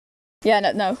Yeah,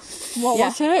 no. What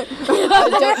was it?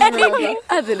 I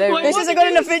don't know. This isn't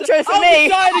good enough intro for me.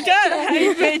 Hey,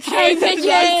 bitches. Hey, bitches.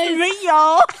 Nice to meet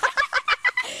y'all.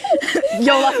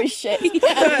 Your life is shit.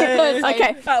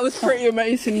 Okay. That was pretty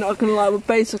amazing, not gonna lie. We're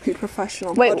basically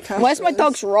professional podcasters. Where's my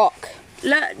dog's Rock?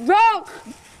 Rock!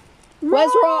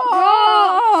 Where's Rock?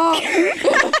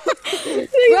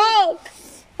 Rock!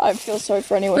 I feel sorry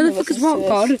for anyone who listens to this.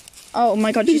 God? Oh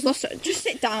my god, she's lost it. Just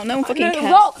sit down, no one fucking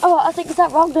cares. Rock! Oh, I think, is that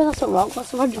Rock? No, that's not Rock.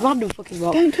 That's a random fucking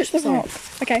Rock. Don't touch the rock.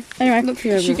 Okay, anyway. Look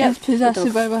here, She gets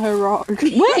possessive over her rock.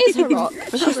 Where is her rock?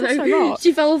 She's not so rock.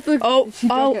 She fell off the... Oh,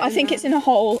 I think it's in a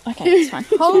hole. Okay, it's fine.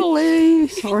 Holy.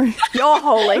 Sorry. You're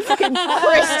holy. Fucking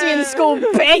Christian school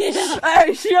bitch.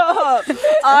 Hey, shut up.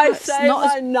 I say not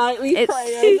my nightly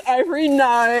prayers every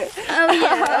night. Oh,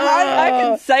 yeah. I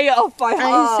can say it off by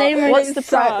heart. What's the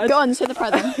prayer? Go on, say the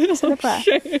prayer then. Say the prayer.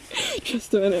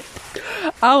 Just a minute.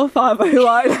 Our Father who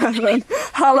art in heaven,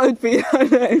 hallowed be thy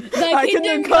name. Thy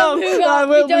kingdom come, thy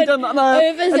will be done on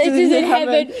earth as it is in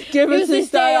heaven. Give us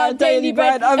this day our daily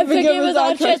bread, and forgive us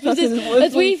our trespasses,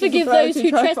 as we forgive those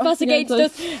who trespass against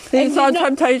us. Lead us not into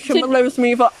temptation, but deliver us from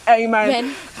evil.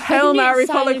 Amen. Hail Mary,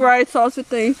 full of grace, I was with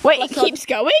thee. Wait, it keeps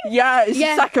going? Yeah, it's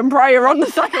the second prayer on the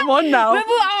second one now.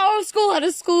 Remember our school had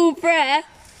a school prayer?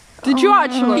 Did you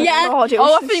actually? Yeah. God,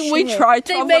 I think we tried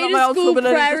to. They made a school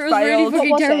prayer. It was really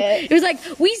fucking terrible. It was like,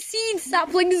 we seen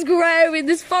saplings grow in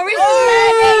this forest.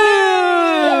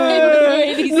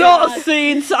 Not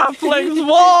seen saplings.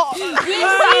 What? We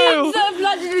seen some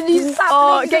planted in these saplings.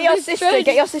 Oh, get your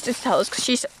sister to tell us,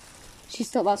 because She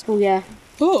stopped that school, yeah.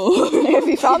 Oh. Have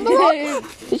you found the rock?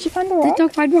 Did she find the rock? Did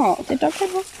dog find rock? Did dog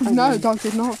find rock? No, dog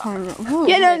did not find it. Oh.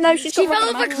 Yeah, no, she She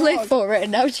fell off a cliff for it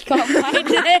and now she can't find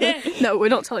it. No, we're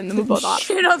not telling them about that.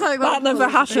 You're not talking about That never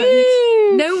happened.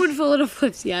 No one fallen off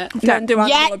cliffs yet. Don't do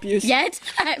animal abuse. Yet?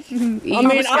 I mean, I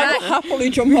would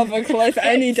happily jump off a cliff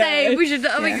any day. We should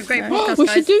make a great podcast, We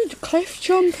guys. should do cliff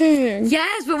jumping.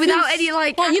 Yes, but without any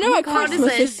like. Like, you know at how does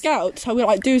Christmas the this? scouts, how we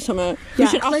like do something. We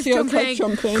should ask you cliff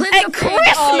jumping. At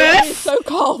Christmas? It's so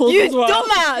cold You as well.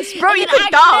 dumbass! Bro, you could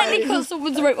Accidentally die! cut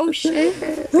someone's rope. Oh shit!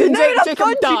 No, that's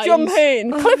bungee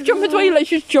jumping. Cliff jump is where you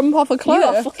just jump off a cliff. You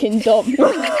are fucking dumb.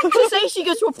 To say she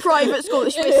goes to a private school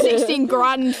that she pays 16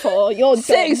 grand for, you're dumb.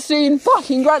 16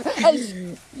 fucking grand.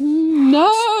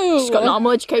 No. She's got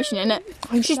normal education in it.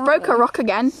 She's broke her rock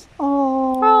again.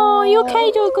 Oh, you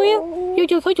okay, dog? You okay,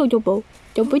 dog?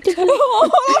 Oh,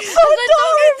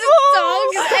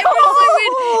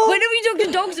 When are we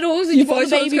talking dogs and horses? Your You've got voice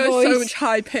the always baby goes voice. so much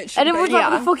high pitched. And everyone's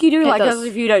like, what the fuck are you doing like us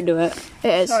if you don't do it?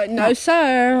 It is. No,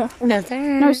 sir. No,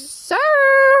 sir. No, sir.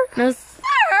 No, sir.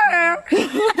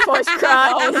 Voice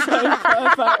crack.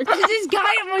 There's this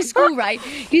guy at my school, right?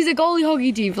 He's a goalie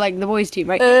hockey team, like the boys team,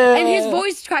 right? And his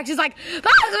voice cracks is like,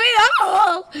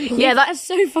 Yeah, that's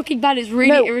so fucking bad. It's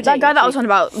really No, irritating. that guy that I was on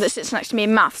about that sits next to me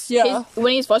in maths. Yeah.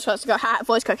 When his voice cracks, I go,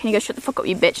 voice crack, and he goes, shut the fuck up,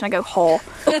 you bitch, and I go, whore.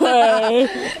 I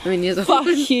mean, he's a Fuck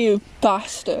you,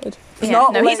 bastard. Yeah.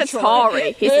 No, he's a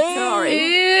Tory. He's a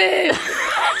Tory.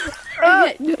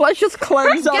 Let's just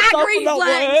cleanse Gag ourselves from that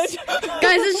reflex.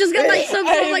 Guys, it's just got like some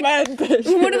sort of like Amen,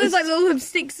 bitch. one of those like little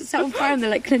sticks that sound fire and they're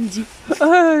like cleanse you.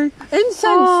 Incense.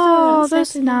 Oh,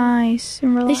 that's nice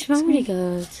and They relaxing. smell really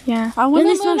good. Yeah. I want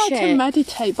Then to they learn how smell to shit.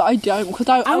 meditate, but I don't because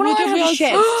I wanna wouldn't learn be how able to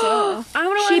shift. to. I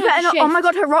want to She better not. Oh my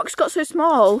god, her rock's got so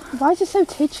small. Why is it so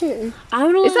titchy? I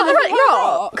want to Is that the right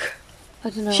rock? I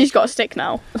don't know. She's got a stick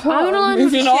now. I want to learn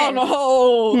Moving how to on. shift.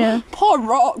 Oh, Yeah. poor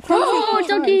rock. Oh,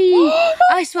 doggy!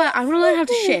 I swear, I want to learn how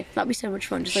to shift. That'd be so much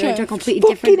fun. Just like into a completely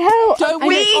Fucking different. hell. Don't we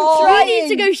We need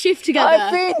to go shift together.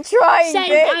 I've been trying,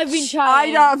 Same, bitch. I've been I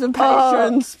trying. don't have the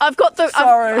patience. I've got the.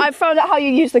 Sorry. I've found out how you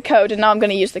use the code, and now I'm going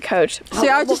to use the code. See,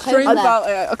 I just kind of dreamed that? about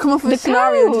it. I come off with a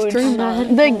scenario and just code. dream about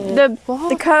it.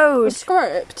 The code.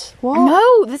 Script. What?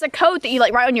 No, there's a code that you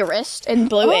like write on your wrist in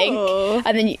blue ink,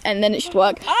 and then it should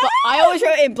work. But I always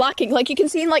wrote it in black ink. Like you can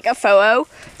see in like a photo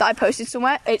that I posted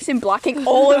somewhere, it's in black ink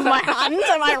all over my hands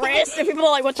and my wrist, and people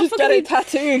are like, "What the fuck?" Get it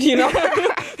tattooed, you know.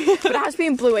 But it has to be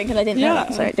in blue ink, and I didn't know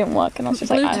that, so it didn't work. And I was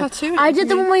just Blue like, tattoo. I did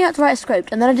the one where you had to write a script,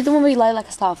 and then I did the one where you lay like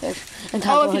a starfish and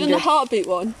count Oh, to have you done the 100. heartbeat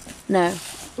one? No.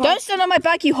 "Don't stand on my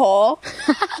back, you whore."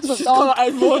 God,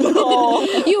 everyone. Oh,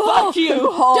 You whore! fuck you,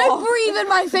 whore. Don't breathe in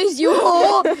my face, you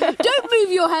whore! Don't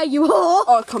move your hair, you whore!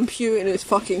 Oh, computing is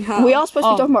fucking hell. We are supposed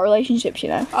to be talking about relationships, you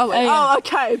know. Oh, wait. yeah. Oh,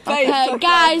 okay. Babes, Okay,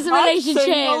 guys, I'm single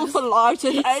relationships. for life.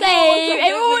 Does anyone Same. want to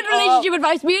Everyone hit with me relationship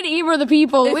advice. Me and Eva are the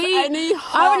people. up? If any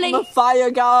hot rela-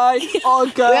 fire guy or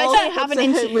girl We actually haven't.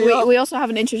 wants to hit me up. We also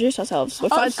haven't introduced ourselves. We're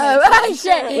 5 Oh, minutes.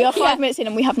 shit. We are 5 minutes in,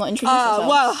 and we have not introduced ourselves.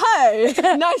 Well, hey,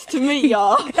 nice to meet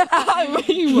y'all. I'm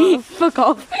Eva. Fuck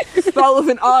off. Spelled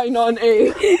with an I, not an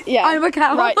E. Yeah. I'm a cat.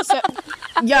 out. Right, so,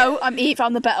 yo, I'm Eve,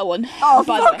 I'm the better one. Oh,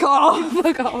 by fuck the way. off.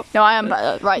 Fuck off. No, I am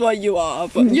better, right. Well, you are,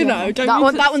 but you know, don't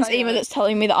That one's Eva that's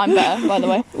telling me that I'm better, by the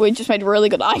way. We just made really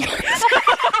good eye contact.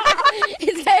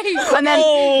 And then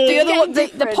the other one,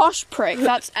 the posh prick,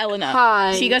 that's Eleanor.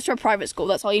 Hi. She goes to a private school,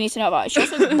 that's all you need to know about her. She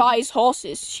also buys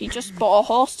horses. She just bought a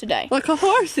horse today. Like a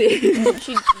horsey.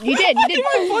 You did.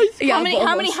 Yeah,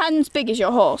 How many hands big is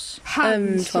your horse?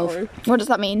 12. What does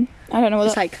that mean? I don't know what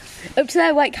It's like up to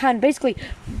their like hand. Basically,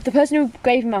 the person who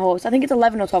gave me my horse, I think it's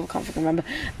 11 or 12. I can't fucking remember.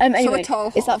 Anyway, So a tall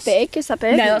horse. Is that big? Is that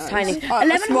big? no, that's tiny. Oh, a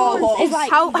 11 small horse is like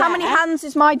How many hands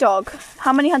is my dog?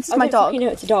 How many hands is my dog? You know,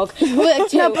 it's a dog. Well,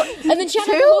 two. And then she had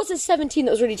a horse that's 17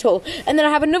 that was really tall. And then I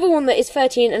have another one that is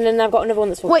 13, and then I've got another one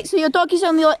that's 14. Wait, so your dog is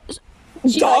only like...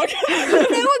 Dog? No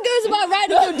one goes about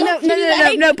riding your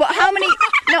dog. No, but how many...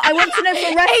 No, I want to know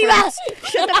for reference.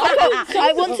 Shut the fuck up.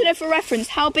 I want to know for reference,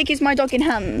 how big is my dog in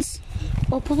hands?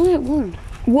 Well, probably like one.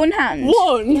 One hand?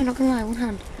 One? Yeah, not gonna lie, one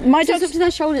hand. My Just dog's... up to their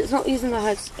shoulder, it's not using their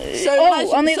heads. So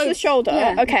on the other shoulder?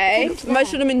 Yeah. Okay.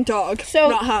 measure them in dog, So,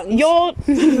 not hands.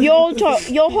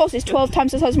 your horse is 12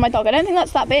 times the size of my dog. I don't think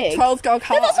that's that big. 12 dog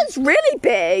No, hands. that sounds really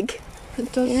big. It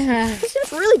does. Yeah. That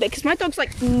sounds really big, because my dog's not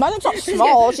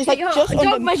small. She's like just dog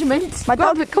under... measurements. My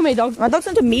dog... Come here, dog. My dog's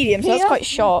under medium, so that's quite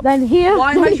short. Then here.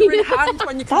 Why measure in hands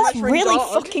when you can That's measure in really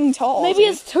dog? fucking tall. Maybe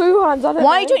it's 2 hands. I don't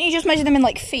Why know. don't you just measure them in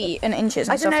like feet and inches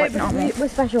and I don't stuff know, like normal? because we're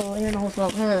special. You're in a horse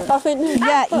club. I think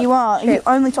Yeah, you are. You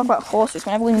only talk about horses.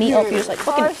 Whenever we meet up, you're just like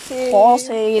fucking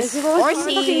horses.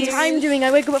 Fucking time doing.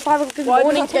 I wake up at 5 o'clock in the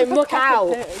morning to go muck out.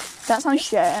 That sounds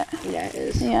shit. Yeah, it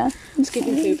is. Yeah.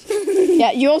 Skipping food.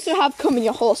 Yeah, you also have cum in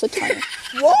your horse a tiny.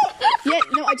 What? Yeah,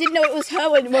 no, I didn't know it was her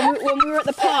when we were at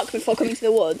the park before coming to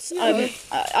the woods.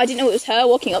 I didn't know it was her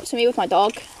walking up to me with my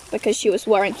dog because she was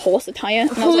wearing horse attire.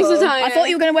 And I was Horse like, attire. I thought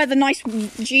you were going to wear the nice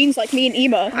jeans like me and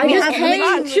Ema. We just have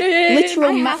matching.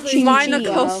 literal matching Mine are jeans.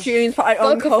 cuff jeans, but I cuff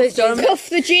the uncuffed them. jeans. Cuff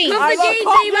the jeans. Cuff the got jeans,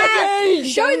 cuff Eva. the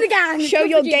jeans. Show the gang. Show Cuff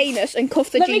your the jeans. gayness and cuff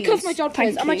the Let jeans. me cuff my jodhpurs.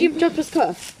 Thank Am my you. jodhpurs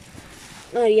cuff?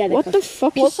 Oh yeah, they're What cuffed. the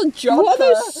fuck What's is... a jodhpur? What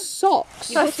are those socks?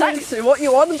 That's sexy. What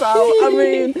you on about? I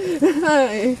mean,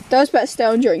 hey. Those better stay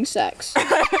on during sex.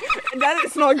 And then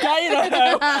it's not gay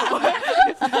though.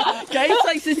 Gay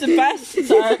sex is the best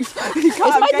sex. You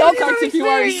can't have my gay dog sex if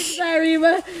you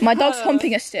won't. My dog's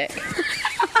humping a stick.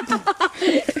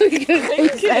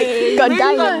 God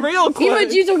damn. Real quick. Even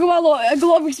do you talk about a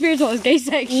lot of experience on this gay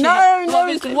section? No,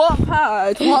 it's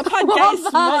Wattpad. Wattpad gay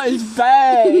smut is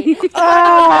bae.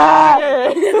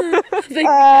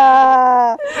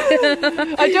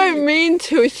 I don't mean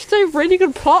to. It's just a really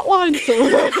good plot line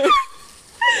somewhere.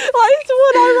 Like the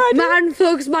one I read. Man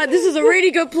fucks man. This is a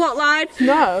really good plot line.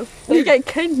 No, they get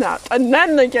kidnapped and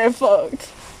then they get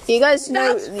fucked. You guys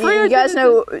know? That's You guys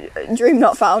know Dream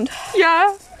Not Found.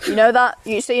 Yeah, You know that?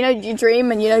 So you know you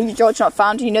Dream and you know you George Not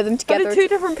Found. And you know them but together. the two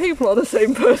different people are the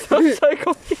same person. I'm so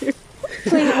confused.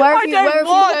 Please, where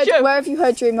have you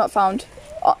heard Dream Not Found?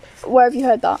 Where have you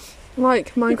heard that?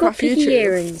 Like Minecraft YouTube.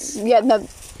 earrings. Yeah, no.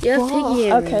 You have piggy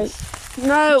earrings. Okay.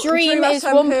 No, Dream is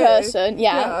SMP. one person,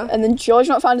 yeah, and then George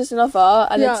Not Found is another,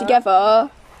 and then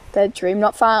together they're Dream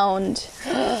Not Found.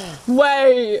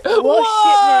 Wait. Whoa!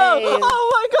 shit name. Oh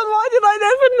my god, why did I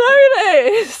never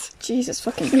know this? Jesus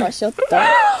fucking Christ, you're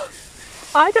dumb.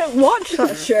 I don't watch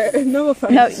that shit. No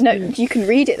offense. No, you can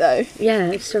read it though. Yeah,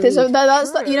 it's so There's you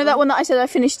know that one that I said I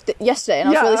finished yesterday, and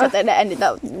I was really sad that it ended.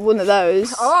 That one of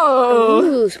those. Oh,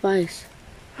 Ooh, spice.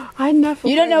 I never.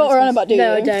 You don't know what we're on about, do you?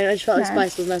 No, I don't. I just felt like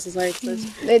spice was necessary.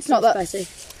 It's not that. Spicy.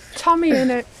 Tommy in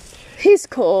it. He's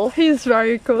cool. He's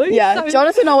very cool. He's Yeah, so-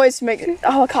 Jonathan always makes.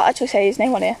 Oh, I can't actually say his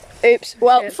name on here. Oops.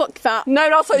 Well, fuck that. No,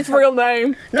 that's not his real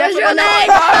name. That's your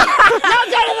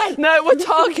name. No, we're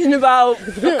talking about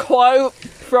a quote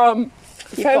from.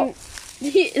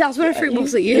 That's what a fruit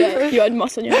box at you. Yeah, you had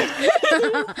moss on your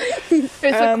head. It's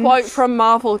a quote from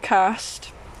Marvel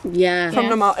Cast. Yeah. From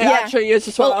the Marvel. It Yeah. actually is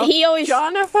as well. Well, he always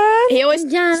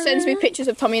Jonathan. sends me pictures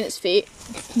of Tommy and its feet.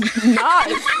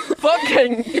 Nice.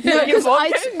 Fucking. Because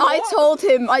I told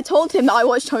him that I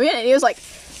watched Tommy in it, and he was like,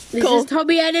 This cool. is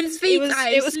Tommy and his feet.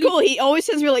 It was cool. He always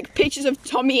sends me like pictures of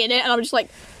Tommy in it, and I'm just like,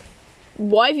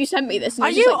 why have you sent me this? And Are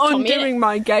it's just, you like, Tommy in it. undoing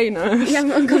my gayness? Yeah, I'm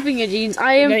uncuffing your jeans.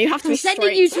 I am. No, you have to be sending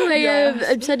straight. you to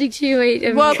a. I'm sending to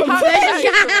a. Well,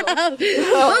 conversion camp.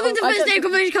 Welcome to first day of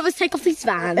conversion camp. Let's take off these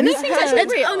vans. And this thing's actually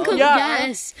Let's real. uncuff. Yeah.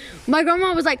 Yes. My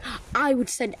grandma was like, I would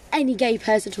send any gay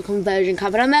person to a conversion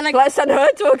camp, and I'm there like, Let's send her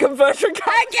to a conversion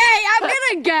camp. okay, I'm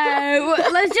gonna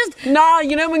go. Let's just. Nah,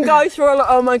 you know when guys are like,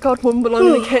 oh my god, women belong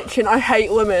in the kitchen. I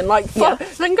hate women. Like,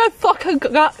 then go fuck a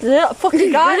guy. Fuck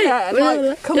a guy then.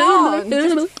 Like, come on.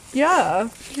 Yeah.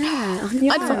 Yeah.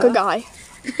 I'd fuck a guy.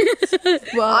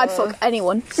 Well, I'd fuck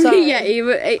anyone. So yeah,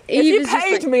 if you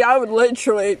paid me, I would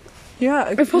literally.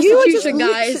 Yeah, prostitution,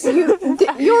 guys.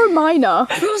 You're a minor.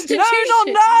 Prostitution.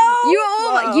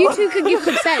 No. You two can give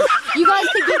consent. You guys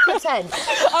can give consent.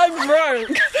 I'm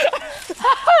broke.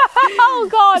 Oh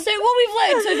God. So what we've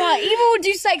learned so far, Eva would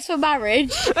do sex for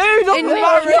marriage. Marriage was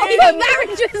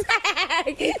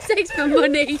sex for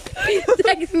money.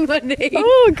 Sex for money.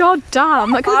 Oh God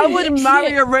damn. I would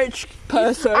marry a rich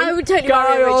person. I would totally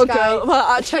marry a rich guy. Well,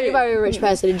 I'd totally marry a rich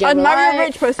person in general. I'd marry a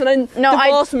rich person and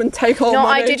divorce them and take all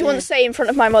money. I did once say in front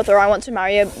of my mother I want to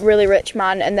marry a really rich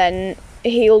man and then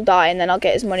he'll die and then I'll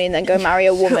get his money and then go marry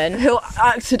a woman. He'll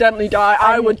accidentally die.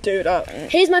 I would do that.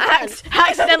 Here's my plan.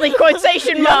 Accidentally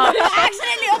quotation mark.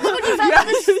 Accidentally, oh my God, you fell down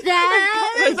the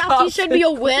stairs after you showed me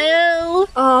your will.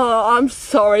 Oh, I'm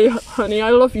sorry, honey. I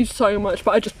love you so much,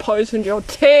 but I just poisoned your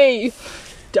tea.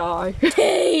 Die.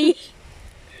 Tea.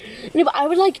 No, but I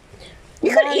would like. You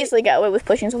could easily get away with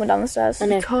pushing someone down the stairs. I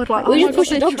know. We just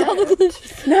pushed the dog down the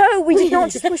cliff. No, we did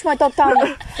not just push my dog down.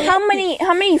 How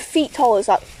many feet tall is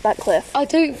that cliff? I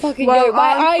don't fucking know.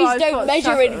 My eyes don't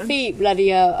measure in feet, bloody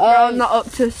hell. I'm not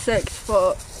up to 6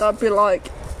 foot. That'd be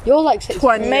like. You're like 6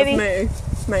 20 maybe. Of me.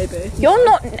 Maybe. You're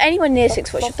not anywhere near 6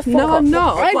 foot. Shut the fuck up. No, I'm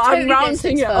not. I'm but totally I'm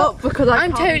rounding it up because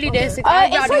I'm totally near 6 foot.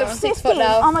 I'm it's like 6 foot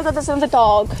now. Oh my God, there's another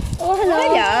dog. Oh,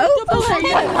 hello. Oh,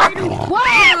 hello.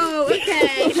 Wow.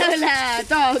 Okay. Lola,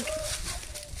 dog.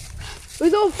 It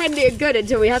was all friendly and good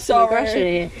until we had some aggression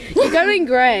here. You're going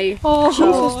grey. Oh,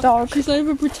 Jesus, dog. She's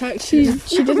overprotective.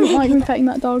 She doesn't like me petting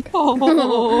that dog.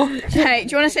 Oh. Hey,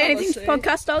 do you want to say anything to the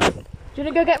podcast, dog? Do you want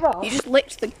to go get Ross? You just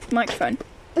licked the microphone.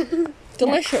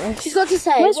 Delicious. She's got to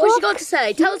say. What's she got to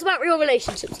say? Tell us about your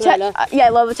relationships, Lola. Yeah,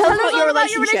 Lola, tell us Tell about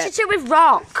your relationship. with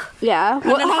Rock. Yeah. And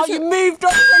then how you moved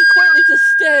up so quickly to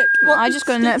stick. I just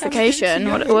got a notification.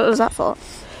 What was that for?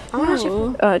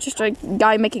 Just a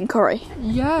guy making curry.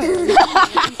 Yeah. A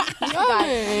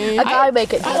guy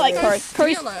making. I like curry.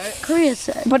 Curry is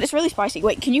sick. But it's really spicy.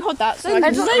 Wait, can you hold that? So I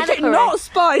It's can like not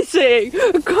spicy.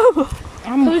 Come on.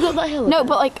 Have we got that hill? No,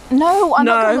 but like, no, I'm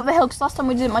not No. going up the hill because last time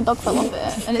we did it, my dog fell off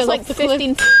it. And it's like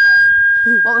 15.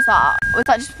 What was that? Was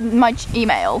that just my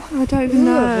email? I don't even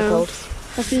know.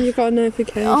 I think you got a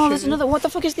notification. Oh, there's another. What the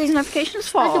fuck is these notifications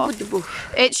for?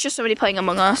 It's just somebody playing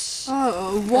Among Us.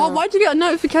 Oh, what? Why'd you get a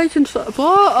notification for?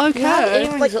 What? Okay.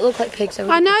 Earrings that look like pigs.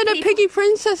 I know the Piggy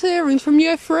Princess earrings from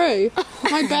year 3.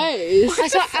 My base.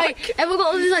 Everyone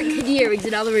got all these like kid earrings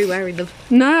and now they're wearing them.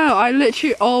 No, I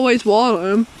literally always wore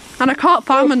them. And I can't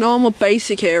find my normal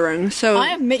basic earring, so... I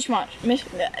have mismatch.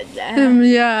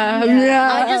 yeah.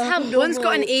 I just have normal. One's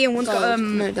got an E and one's got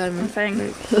no diamond thing. I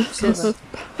thought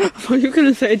you were going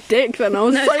to say dick then, I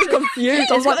was so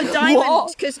confused. I was It's got like, a diamond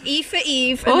what? because E for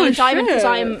Eve and then diamond because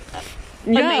I'm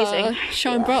amazing.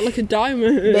 Shine bright like a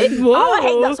diamond. Oh, I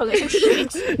hate that song.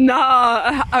 It's so shit.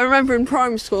 Nah, I remember in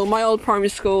primary school, my old primary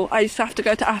school, I used to have to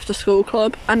go to after school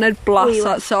club and they'd blast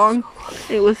that song.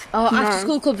 It was after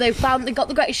school club they got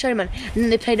The Greatest Showman and then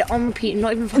they played it on repeat and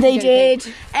not even fucking They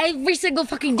did. every single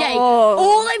fucking day. Oh.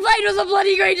 All they played was a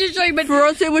bloody Greatest Showman. For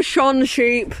us it was Shaun the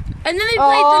Sheep. And then they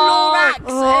played the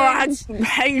Lorax. I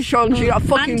hate Shaun the Sheep. I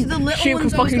fucking And the little sheep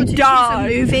ones could always fucking got to die.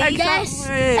 choose a movie. Yes,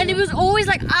 and it was always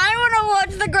like, I want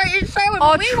to watch The Greatest Showman.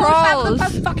 Oh, But we watched that for the Trolls.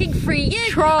 past fucking 3 years.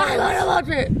 Trolls. I want to watch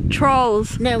it.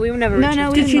 Trolls. No, we were never.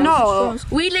 No, Did you not?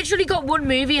 We literally got one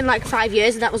movie in like 5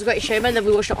 years, and that was The Greatest Showman. Then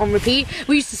we watched it on repeat.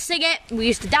 We used to sing it. We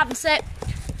used to dance it.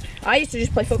 I used to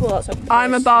just play football outside.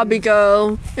 I'm a Barbie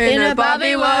girl in a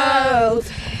Barbie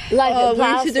world. Like We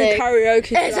used to do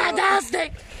karaoke. It's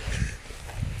fantastic.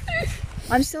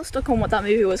 I'm still stuck on what that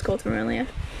movie was called from earlier.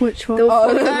 Which one? The The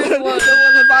one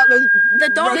about The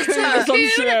dog raccoon or some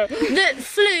shit. that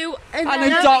flew and And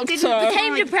then a doctor.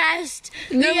 became depressed.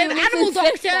 No, The this animal is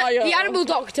doctor, Spitfire. the animal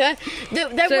doctor,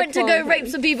 that then went to go Spitfire. rape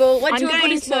some people. Went I'm to a going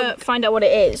bully to slump. find out what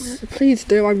it is. Please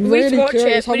do, I'm We need to really watch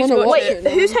curious. it. I We want need to to watch Wait, it. now.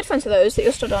 whose headphones are those that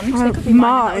you're stood on? 'Cause they could be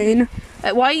Mine.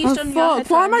 Why are you Oh, stood on your fuck. headphones?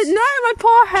 Why am I? No, my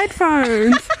poor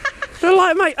headphones. They're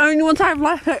like my only ones I've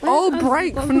left. They all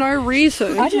break for no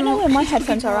reason. I don't know where my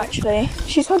headphones are actually.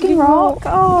 She's hugging Rock.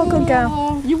 Oh, good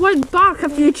girl. You went back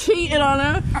after you cheated on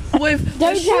her with.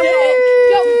 Don't tell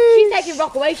Rock. She's taking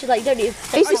Rock away. She's like, you don't need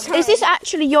to. Is this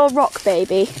actually your Rock,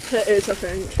 baby? It is, I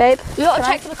think. Babe? We gotta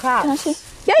check for the crabs. Can I see?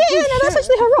 Yeah, no, that's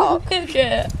actually her Rock.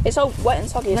 It's all wet and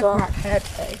soggy as well. Head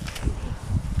thing.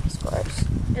 It's gross.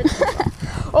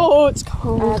 Oh, it's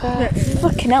cold.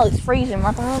 Fucking hell, it's freezing,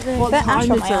 man. What Bit ash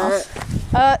time on is my it?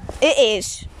 ass. It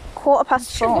is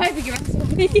 4:15. Wiping your ass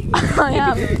on me. I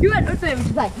am. You went up to him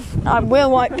today. I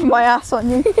will wipe my ass on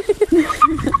you.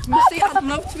 See, I'd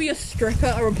love to be a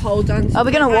stripper or a pole dancer. Are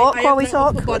we going to walk while we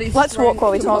talk? Let's Let's walk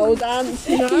while we pole talk. dance,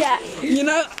 you know? Yeah. You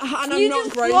know, and I'm You not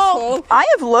just graceful. I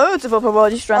have loads of upper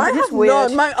body strength. I It's have weird.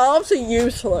 none. My arms are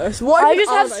useless. Why I even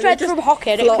just have are they? strength They're from just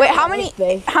hockey. flat. Wait,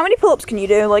 how many pull-ups can you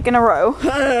do, like, in a row?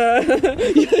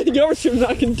 You're assuming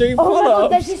I can do Oh my god,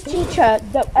 pull-ups. there's this teacher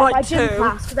that Like my gym two.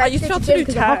 class. 'Cause I used to have to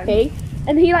do 10. hockey.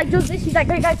 And he like does this, he's like,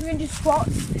 great guys, we're going to do squats.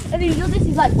 And then he does this,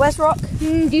 he's like, Where's Rock?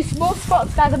 do small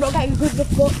squats, guys, I'm not getting good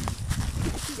enough squats.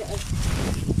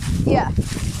 Yeah.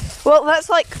 Well, that's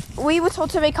like, we were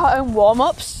told to make our own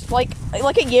warm-ups, like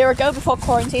a year ago before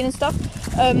quarantine and stuff.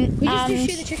 We just do and-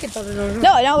 shoot the chickens on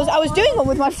No, and I was doing one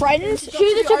with my friends. Shoot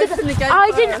the chickens. Open the gate I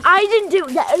first. didn't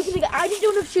do, yeah, open the gate. I didn't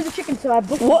do enough shoot the chickens, so I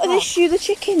booked What it are they off. shoe the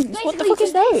chickens? What the fuck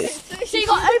is those? So you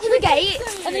got to open the gate,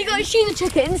 and then you got to shoot the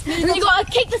chickens, and then you got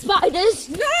to kick the spiders,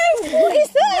 No! What is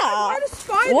Why that? the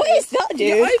spiders? What is that,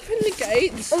 You dude? open the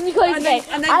gates. and you close the And then- gate.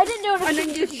 and then- I didn't do enough And then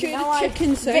you chickens, shoot now the I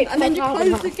chickens in, rip and then you my car close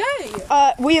in the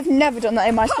half. gate. We have never done that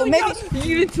in my school. Oh, Maybe yeah,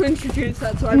 you need to introduce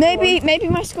that to everyone. maybe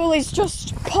my school is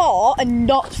just poor and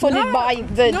not funded No, by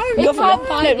the no, government. can't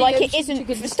buy No, the like it chickens.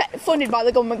 isn't funded by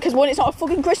the government because one, it's not a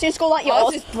fucking Christian school like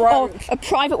Ours yours is broke. or a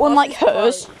private one Ours like is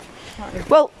hers. broke.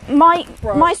 Well, my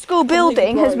Broke. school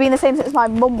building has broke. been the same since my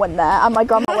mum went there and my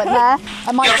grandma went there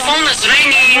and my phone is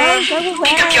ringing.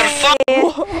 Pick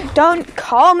your phone. Don't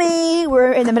call me.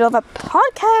 We're in the middle of a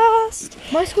podcast.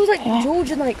 My school's like George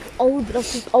and like old, but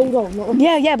that's just old. Not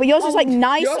Yeah, but yours is like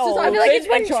nice Yours is old. I feel like it's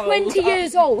when Vintage old. 20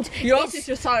 years old. Yours is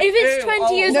just like, If it's ew,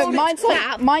 20 years No, old, mine's it's like-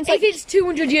 crap. mine's if like- it's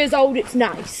 200 years old, it's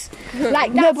nice.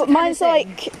 Like No, that's but the kind mine's of thing.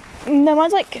 like no,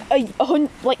 mine's like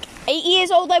like 8 years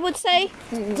old, I would say.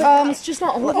 It's just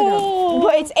not old enough.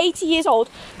 But it's 80 years old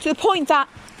to the point that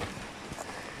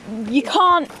you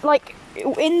can't, like,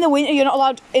 in the winter you're not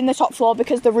allowed in the top floor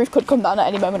because the roof could come down at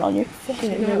any moment on you.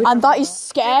 And that is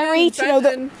scary to know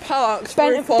that Park's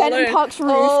Benton Park's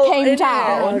roof came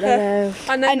down. And then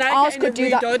And they're ours getting could do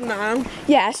that. redone now.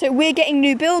 Yeah, so we're getting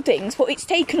new buildings, but it's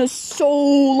taken us so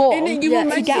long And you were to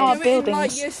meant get to our do it in buildings.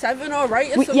 like year 7 or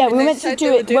 8 or something. Yeah, we were They meant to said do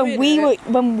they were it when doing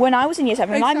it. when I was in year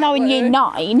 7 and I'm now in year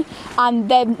Exactly. 9 and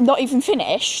they're not even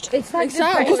finished. It's like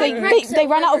Exactly. Because they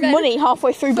ran out of money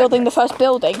halfway through building the first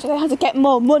building, so they had to get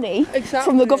more money Exactly.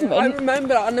 from the I government. remember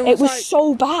that, and It was like,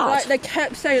 so bad. Like they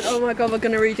kept saying, "Oh my god, we're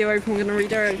gonna redo everything. We're gonna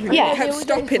redo everything." Yeah. They kept They were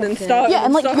stopping doing and something. starting. Yeah,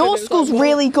 and like your school's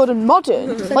really good and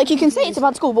modern. Like you can say it's a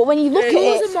bad school, but when you look at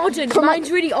Yours it, are modern. from, like-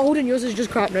 Mine's really old and yours is just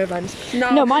crap. No offense.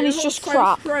 No, mine is it just looks so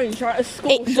crap. Strange, right? A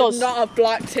school It should does. not have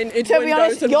black tinted to be windows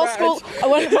honest, and your red. school.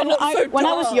 When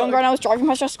I was younger and I was driving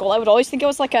past your school, I would always think it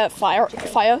was like a fire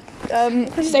station,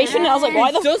 and I was like,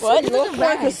 why the It doesn't fuck? look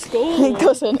like a school. It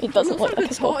doesn't. It doesn't It look looks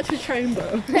like a school. torture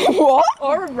chamber What?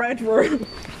 or a red room.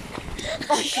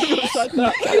 I shouldn't have said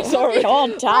that. Sorry.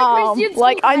 God damn. Christian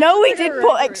Like, school I know we has did a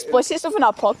put red explicit stuff in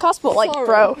our podcast, but like, Sorry.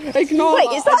 bro. Ignore Wait,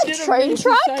 that. is that I a didn't train mean to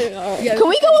track? say that. Yeah, Can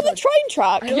we go on the train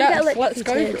track? Yes, get let's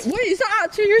go. electrocuted. Wait, is that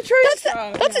actually your train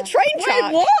track? That's a train track.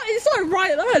 Wait, what? It's like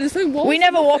right there. There's no water. We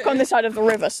never walk on the side of the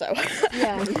river, so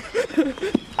Yeah.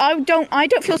 I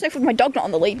don't feel safe with my dog not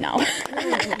on the lead now.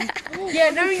 Yeah,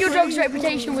 knowing your dog's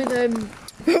reputation with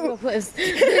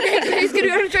he's gonna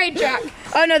go on a train track.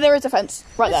 Oh no, there is a fence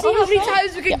right there. See how many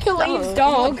times we can kill Eve's I'm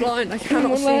dog. blind. I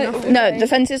cannot see nothing. No, the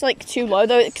fence is like too low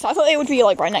though, because I thought it would be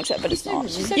like right next to it, but it's not.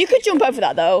 You could jump over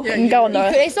that though and go on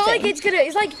there. It's not like it's gonna.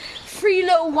 It's like 3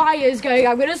 little wires going.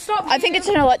 I'm gonna stop. I think it's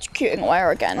an electrocuting wire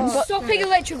again. But Stopping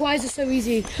electric wires is so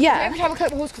easy. Yeah. Every time I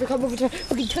cut my horse because I can't remember to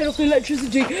fucking turn off the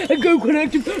electricity and go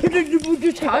connect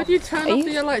it. How do you turn off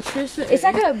the electricity? It's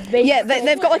like a big. yeah,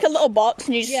 they've got like a little box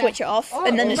and you just Yeah. switch it off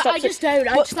and then it But stops. I just don't.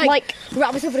 I But, just like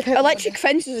wrap myself in a coat. electric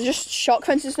fences are just shock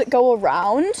fences that go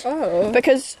around. Oh.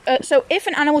 Because so if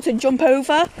an animal to jump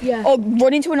over Yeah. or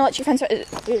run into an electric fence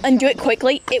and do it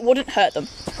quickly, it wouldn't hurt them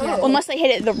unless they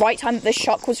hit it at the right time that the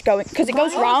shock was going, because it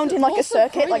goes round in like a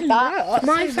circuit like that.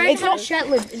 My friend It's had not- a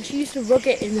Shetland and she used to rug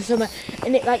it in the summer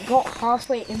and it like got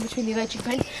halfway in between the electric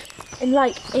fence and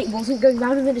like it wasn't going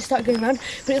round and then it started going round,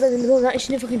 but it was like in the middle of the night and she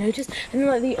didn't fucking notice, and then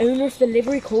like the owner of the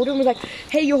livery called her and was like,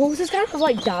 hey, your horse is kind of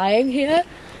like dying here.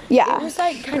 It Yeah, was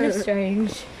like kind of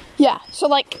strange. yeah. So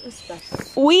like It was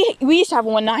special. we used to have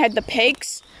one when I had the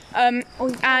pigs, and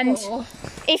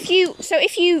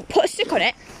if you put a stick on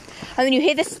it and then you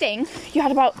hear the sting, you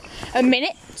had about a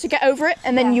minute to get over it,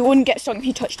 and then you wouldn't get stung if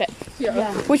you touched it,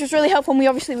 Yeah. which was really helpful. And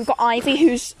we've got Ivy,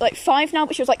 who's like 5 now,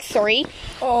 but she was like 3,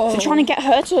 so trying to get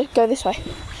her to go this way.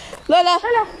 Lola,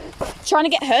 trying to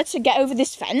get her to get over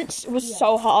this fence was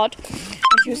so hard.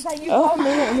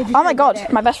 Oh my god,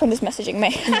 my best friend is messaging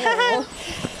me.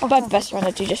 By best friend,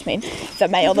 I do just mean the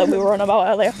male that we were on about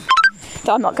earlier.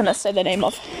 That I'm not going to say the name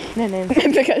of. No.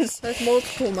 Because there's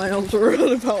multiple males we're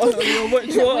on about earlier.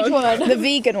 Which one? The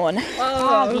vegan one.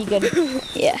 Vegan.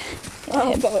 Yeah.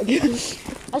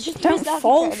 Don't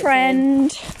fall,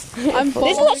 friend. I'm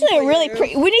This is actually a really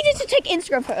pretty. We needed to take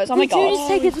Instagram photos. Oh my god. Just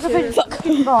take it to the Fuck.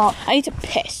 I need to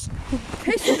piss.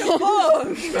 Piss in the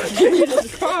pond.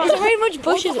 There's not very much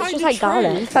bushes, it's just like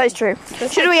garden. That is true.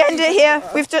 Should we end it here?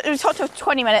 We've talked for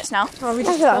 20 minutes now. Oh, we I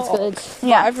just think that's good.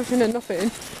 Yeah. everything and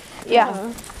nothing.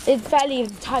 Yeah. It's barely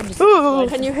even time. Ooh.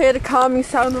 Can you hear the calming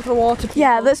sound of the water?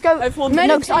 Yeah, let's go. Everyone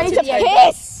No, because I need to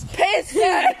piss. piss.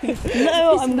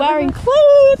 No, I'm wearing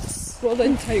clothes. Well,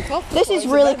 then take off. This is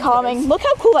really calming. Look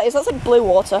how cool that is. That's like blue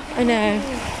water. I know.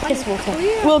 Piss water.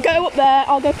 We'll go up there.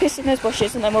 I'll go piss in those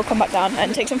bushes, and then we'll come back down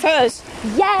and take some photos.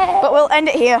 Yeah. But we'll end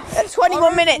it here at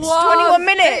 21 minutes. 21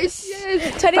 minutes.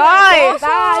 20 Bye.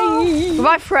 Bye.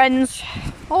 Bye, friends.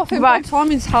 Oh, I think Bye. my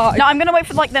timing's hard. No, I'm gonna wait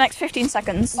for like the next 15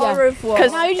 seconds. Au revoir.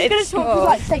 Because Now you're just gonna talk for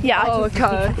like seconds. Yeah. Oh,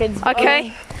 okay.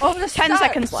 Okay. Oh, there's 10 steps.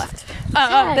 seconds left.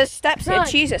 Seven, There's steps. nine,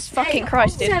 Jesus fucking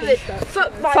Christ, dude. 7.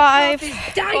 Fuck my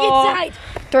 5, Dying 4, inside.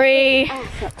 3,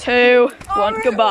 2, 1. Goodbye.